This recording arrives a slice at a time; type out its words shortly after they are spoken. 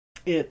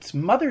It's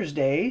Mother's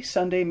Day,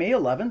 Sunday, May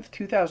 11th,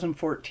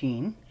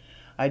 2014.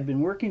 I'd been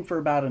working for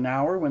about an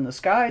hour when the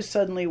skies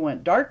suddenly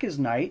went dark as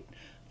night,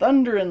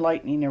 thunder and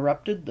lightning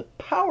erupted, the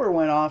power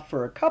went off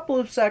for a couple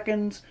of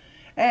seconds,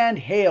 and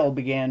hail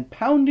began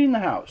pounding the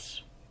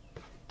house.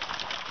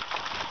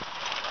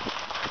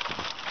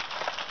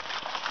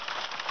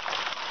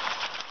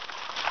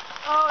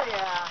 Oh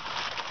yeah,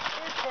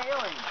 it's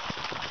hailing.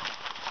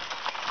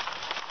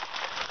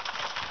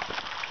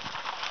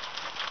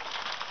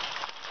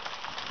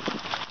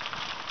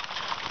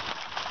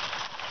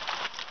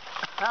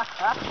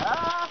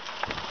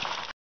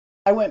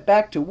 I went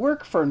back to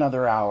work for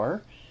another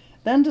hour,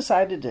 then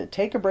decided to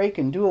take a break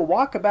and do a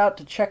walkabout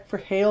to check for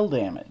hail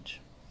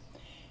damage.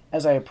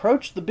 As I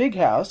approached the big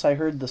house, I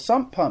heard the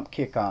sump pump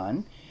kick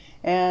on,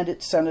 and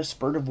it sent a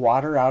spurt of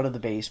water out of the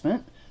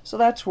basement, so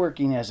that's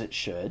working as it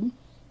should.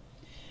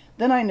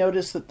 Then I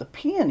noticed that the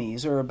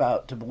peonies are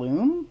about to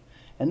bloom,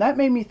 and that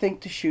made me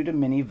think to shoot a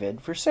mini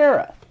vid for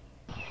Sarah.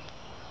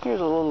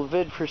 Here's a little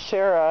vid for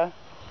Sarah.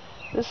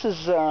 This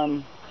is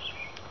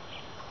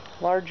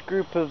large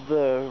group of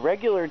the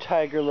regular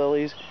tiger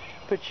lilies,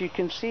 but you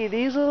can see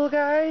these little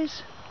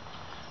guys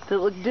that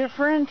look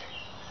different.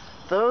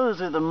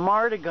 Those are the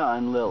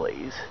Martagon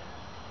lilies,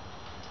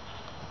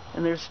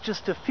 and there's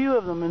just a few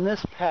of them in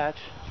this patch.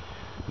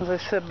 As I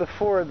said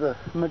before, the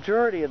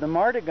majority of the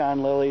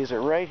Martagon lilies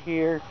are right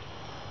here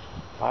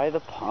by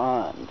the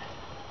pond.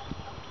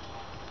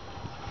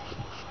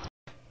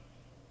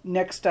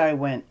 Next I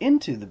went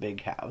into the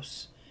big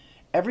house.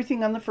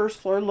 Everything on the first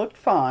floor looked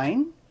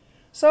fine,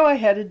 so I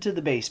headed to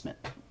the basement.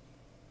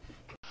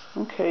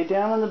 Okay,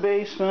 down in the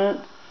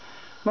basement,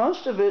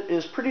 most of it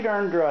is pretty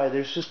darn dry.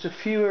 There's just a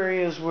few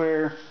areas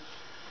where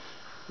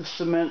the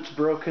cement's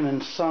broken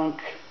and sunk,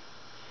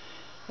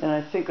 and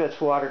I think that's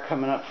water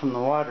coming up from the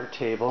water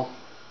table.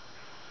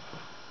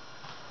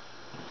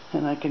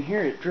 And I can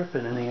hear it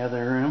dripping in the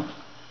other room.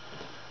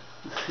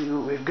 Let's see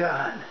what we've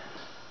got.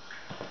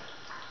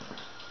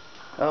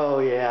 Oh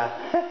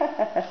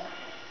yeah.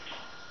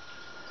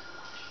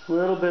 A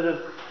little bit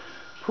of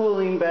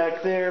pooling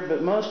back there,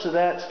 but most of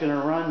that's going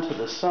to run to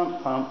the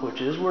sump pump,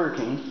 which is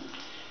working.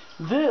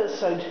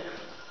 This, I'm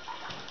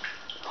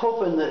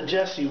hoping that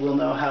Jesse will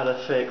know how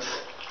to fix.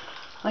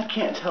 I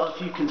can't tell if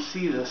you can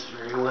see this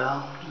very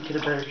well. Get a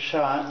better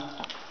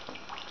shot.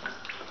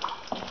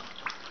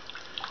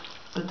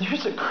 But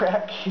there's a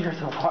crack here,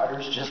 the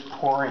water's just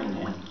pouring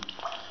in. I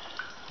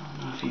don't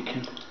know if you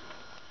can...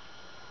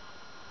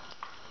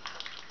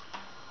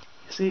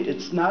 See,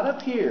 it's not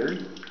up here.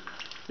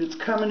 It's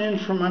coming in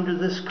from under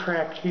this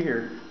crack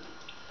here.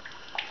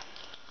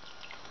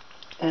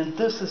 And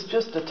this is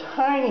just a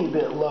tiny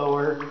bit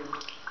lower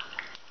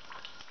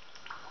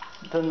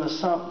than the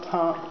sump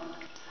pump.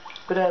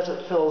 But as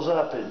it fills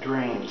up, it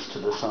drains to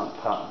the sump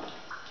pump.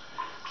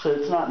 So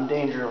it's not in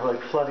danger of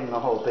like flooding the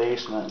whole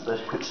basement, but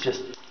it's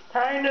just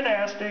kinda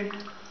nasty.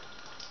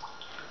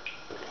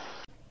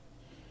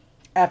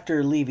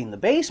 After leaving the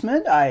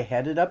basement, I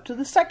headed up to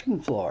the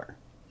second floor.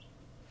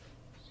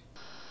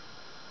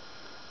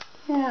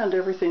 And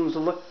everything's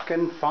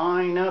looking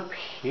fine up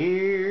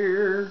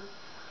here.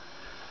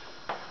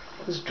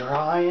 It's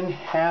dry and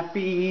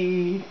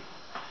happy.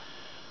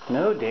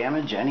 No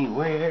damage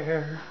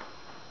anywhere.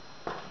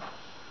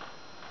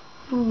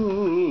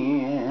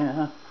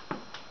 Yeah.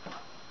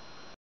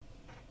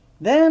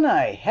 Then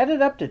I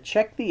headed up to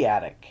check the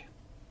attic.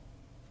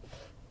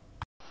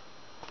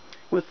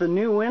 With the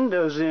new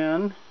windows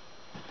in,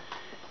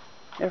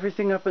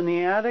 everything up in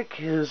the attic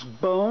is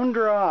bone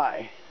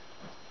dry.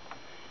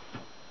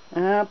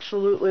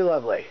 Absolutely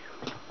lovely.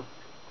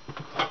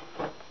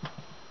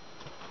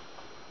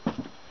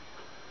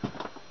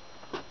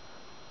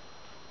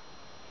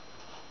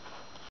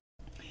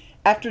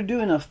 After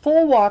doing a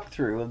full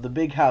walkthrough of the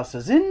big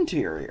house's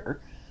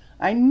interior,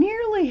 I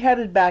nearly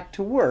headed back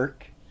to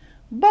work,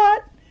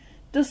 but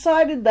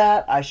decided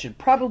that I should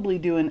probably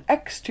do an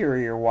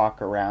exterior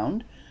walk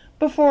around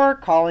before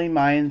calling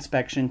my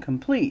inspection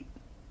complete.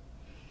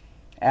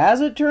 As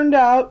it turned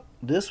out,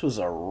 this was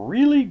a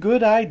really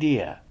good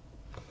idea.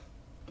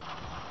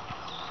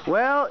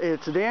 Well,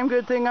 it's a damn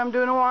good thing I'm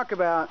doing a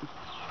walkabout,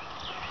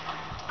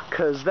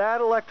 because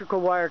that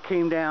electrical wire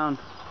came down.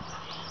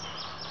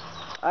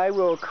 I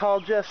will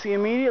call Jesse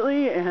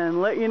immediately and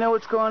let you know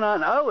what's going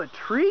on. Oh, a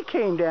tree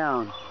came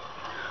down.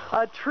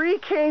 A tree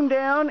came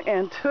down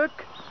and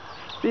took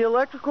the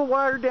electrical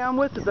wire down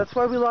with it. That's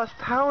why we lost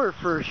power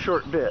for a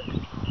short bit.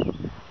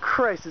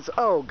 Christ,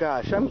 oh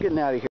gosh, I'm getting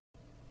out of here.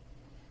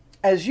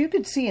 As you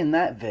could see in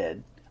that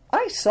vid,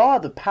 I saw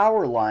the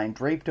power line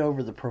draped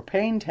over the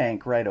propane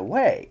tank right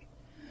away,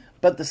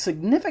 but the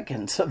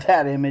significance of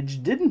that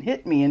image didn't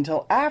hit me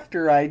until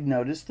after I'd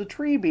noticed the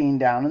tree being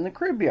down in the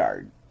crib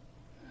yard.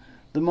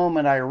 The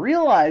moment I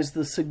realized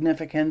the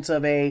significance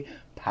of a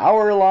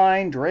power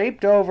line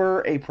draped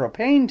over a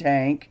propane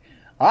tank,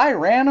 I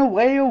ran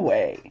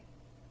away.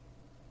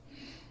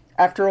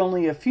 After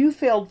only a few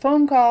failed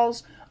phone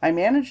calls, I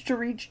managed to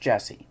reach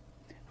Jesse,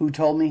 who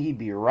told me he'd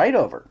be right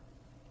over.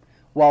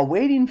 While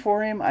waiting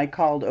for him, I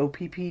called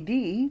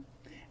OPPD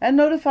and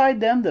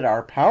notified them that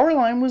our power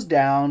line was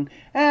down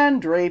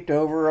and draped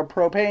over a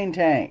propane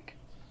tank.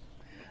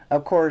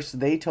 Of course,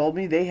 they told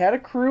me they had a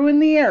crew in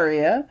the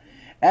area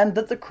and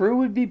that the crew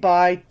would be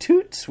by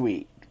toot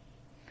sweet.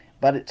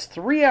 But it's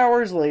 3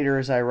 hours later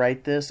as I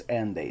write this,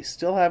 and they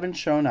still haven't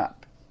shown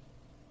up.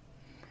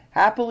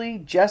 Happily,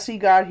 Jesse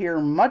got here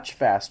much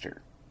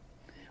faster.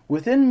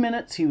 Within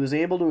minutes, he was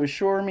able to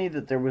assure me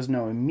that there was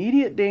no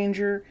immediate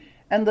danger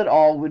and that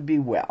all would be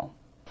well.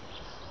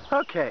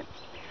 Okay,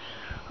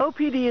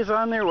 OPD is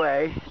on their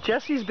way.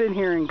 Jesse's been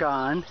here and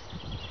gone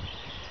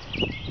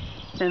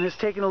and has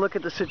taken a look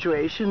at the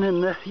situation,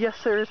 and yes,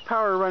 there is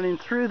power running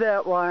through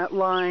that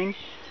line.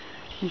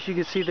 As you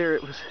can see there,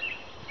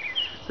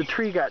 the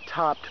tree got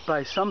topped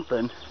by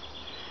something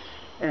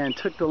and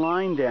took the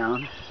line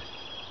down.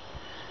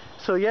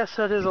 So yes,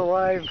 that is a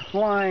live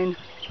line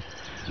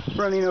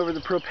running over the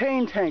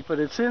propane tank, but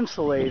it's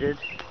insulated.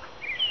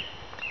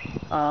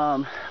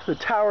 The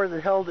tower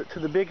that held it to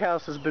the big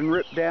house has been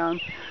ripped down.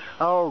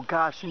 Oh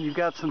gosh, and you've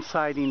got some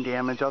siding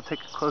damage. I'll take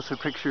a closer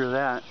picture of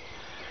that.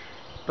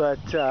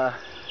 But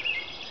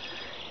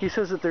he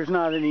says that there's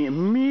not any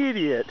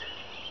immediate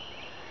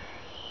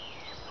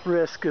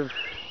risk of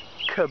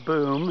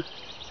kaboom.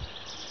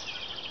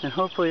 And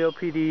hopefully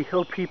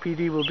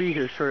OPPD will be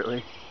here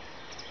shortly.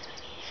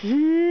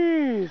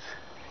 Jeez.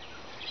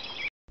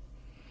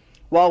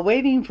 While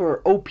waiting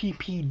for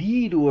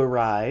OPPD to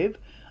arrive,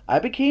 I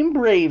became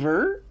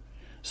braver.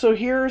 So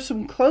here are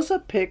some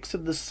close-up pics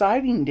of the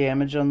siding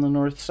damage on the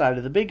north side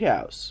of the big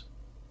house.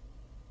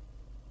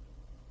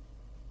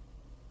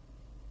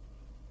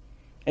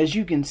 As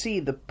you can see,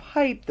 the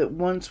pipe that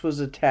once was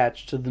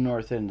attached to the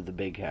north end of the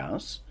big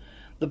house,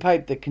 the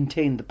pipe that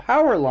contained the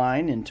power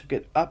line and took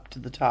it up to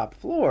the top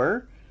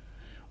floor,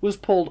 was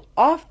pulled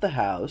off the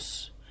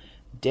house,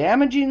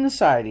 damaging the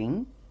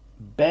siding,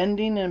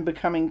 bending and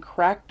becoming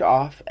cracked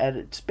off at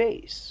its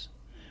base,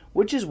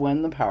 which is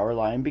when the power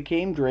line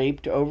became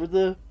draped over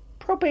the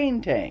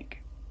propane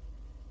tank.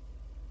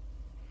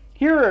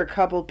 Here are a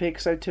couple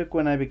pics I took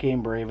when I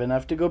became brave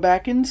enough to go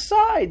back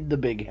inside the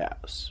big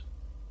house.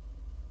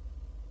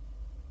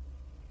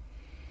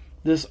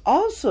 This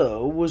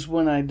also was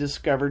when I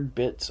discovered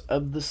bits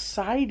of the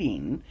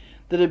siding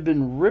that had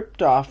been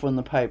ripped off when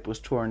the pipe was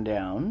torn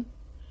down,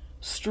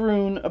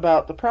 strewn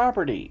about the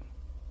property.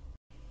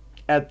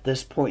 At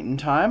this point in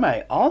time,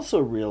 I also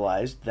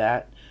realized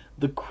that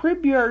the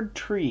crib-yard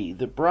tree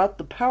that brought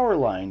the power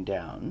line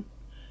down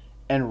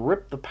and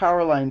ripped the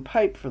power line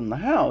pipe from the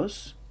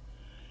house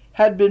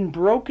had been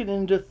broken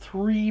into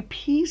 3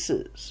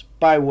 pieces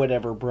by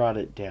whatever brought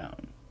it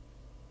down.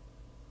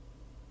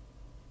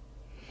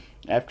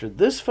 After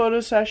this photo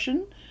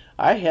session,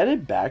 I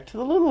headed back to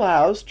the little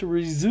house to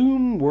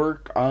resume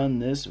work on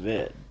this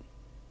vid.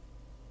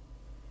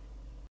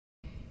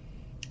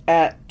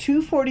 At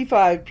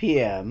 2:45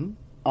 p.m.,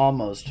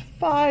 almost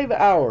 5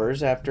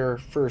 hours after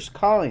first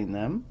calling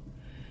them,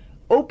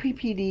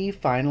 OPPD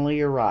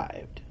finally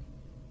arrived.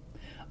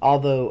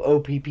 Although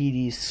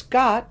OPPD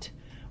Scott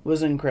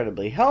was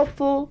incredibly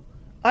helpful,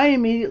 I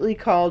immediately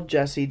called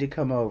Jesse to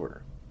come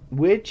over,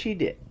 which he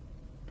did.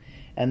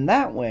 And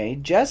that way,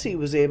 Jesse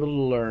was able to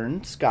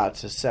learn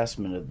Scott's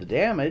assessment of the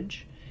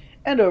damage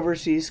and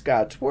oversee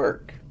Scott's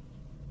work.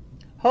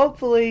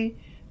 Hopefully,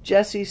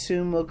 Jesse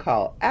soon will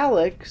call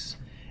Alex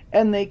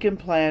and they can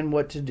plan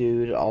what to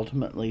do to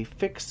ultimately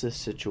fix this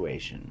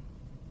situation.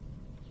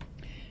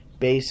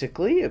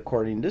 Basically,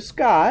 according to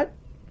Scott,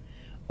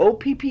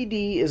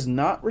 OPPD is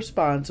not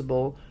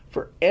responsible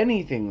for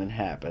anything that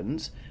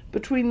happens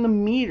between the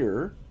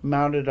meter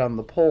mounted on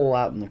the pole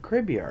out in the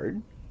crib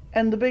yard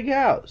and the big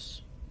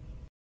house.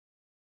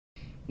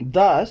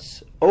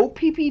 Thus,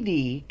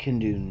 OPPD can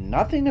do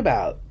nothing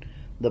about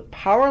the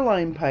power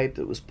line pipe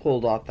that was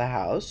pulled off the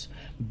house,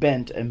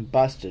 bent and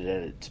busted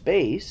at its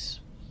base.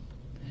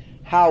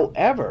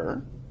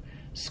 However,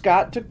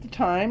 Scott took the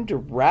time to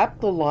wrap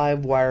the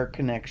live wire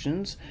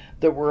connections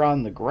that were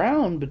on the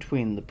ground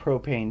between the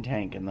propane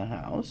tank and the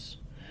house,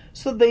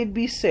 so they'd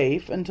be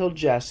safe until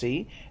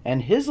Jesse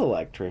and his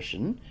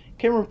electrician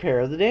can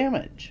repair the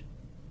damage.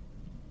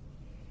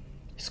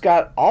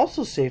 Scott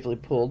also safely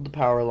pulled the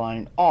power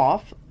line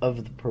off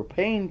of the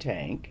propane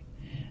tank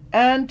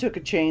and took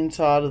a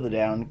chainsaw to the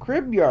downed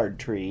crib yard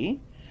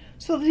tree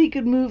so that he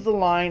could move the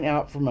line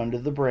out from under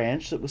the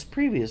branch that was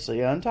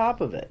previously on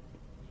top of it.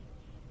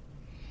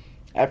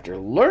 After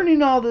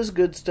learning all this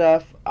good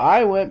stuff,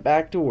 I went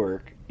back to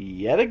work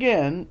yet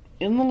again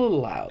in the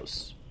little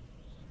house.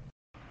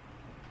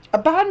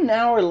 About an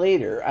hour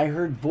later, I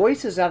heard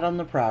voices out on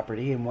the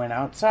property and went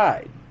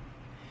outside.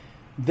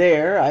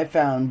 There, I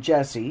found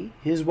Jesse,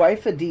 his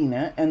wife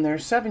Adina, and their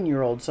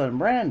 7-year-old son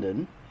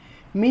Brandon,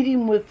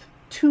 meeting with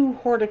 2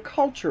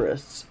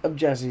 horticulturists of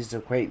Jesse's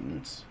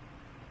acquaintance.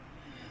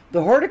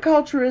 The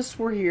horticulturists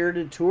were here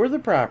to tour the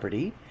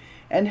property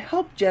and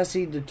help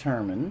Jesse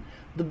determine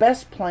the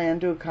best plan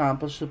to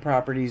accomplish the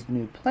property's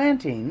new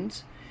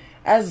plantings,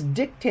 as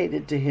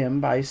dictated to him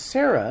by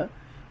Sarah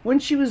when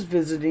she was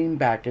visiting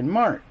back in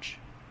March.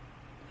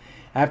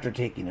 After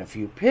taking a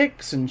few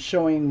pics and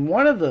showing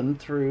one of them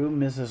through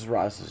Mrs.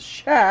 Ross's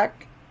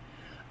shack,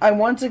 I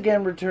once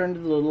again returned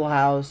to the little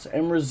house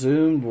and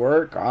resumed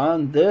work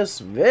on this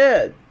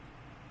vid.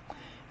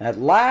 At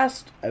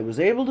last, I was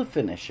able to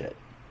finish it.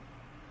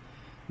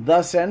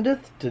 Thus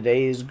endeth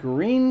today's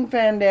Greene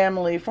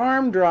Fandamily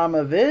farm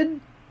drama vid.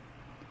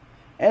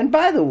 And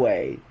by the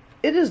way,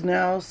 it is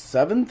now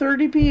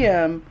 7:30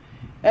 p.m.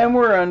 and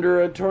we're under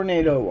a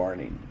tornado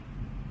warning.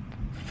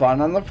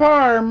 Fun on the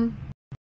farm!